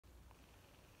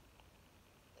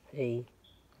Hey,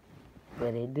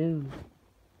 what it do?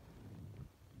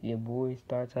 Your boy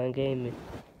starts on gaming.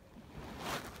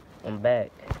 I'm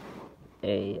back.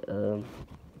 Hey,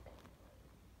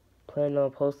 planning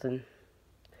on posting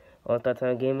on Start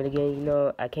on Gaming again. You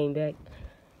know, I came back,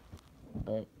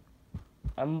 but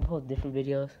I'm gonna post different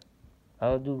videos. I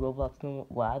don't do Roblox no more.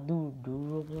 Well, I do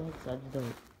Roblox. I just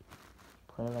don't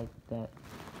play like that.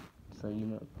 So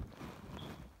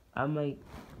I might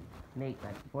make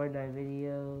like Fortnite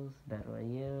videos, Battle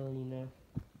Royale.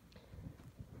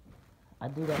 I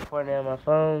do that Fortnite on my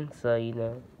phone. So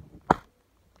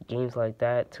games like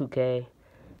that, 2K.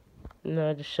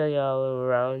 I just show y'all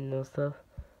around, stuff.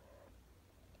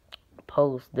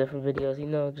 Post different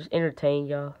videos, just entertain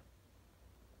y'all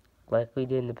like we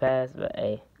did in the past. But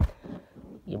hey,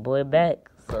 your boy back.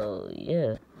 So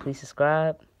yeah, please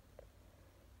subscribe.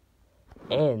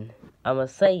 And I'ma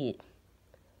say it.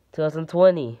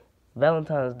 2020,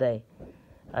 Valentine's Day.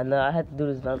 I know I had to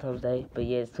do this Valentine's Day, but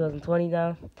yeah, it's 2020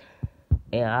 now.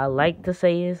 And I like to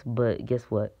say this, but guess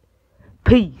what?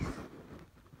 Peace.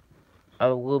 I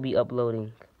will be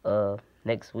uploading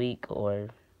next week or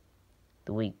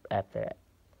the week after that.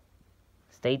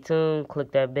 Stay tuned,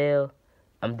 click that bell.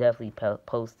 I'm definitely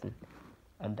posting.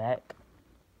 I'm back.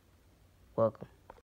 Welcome.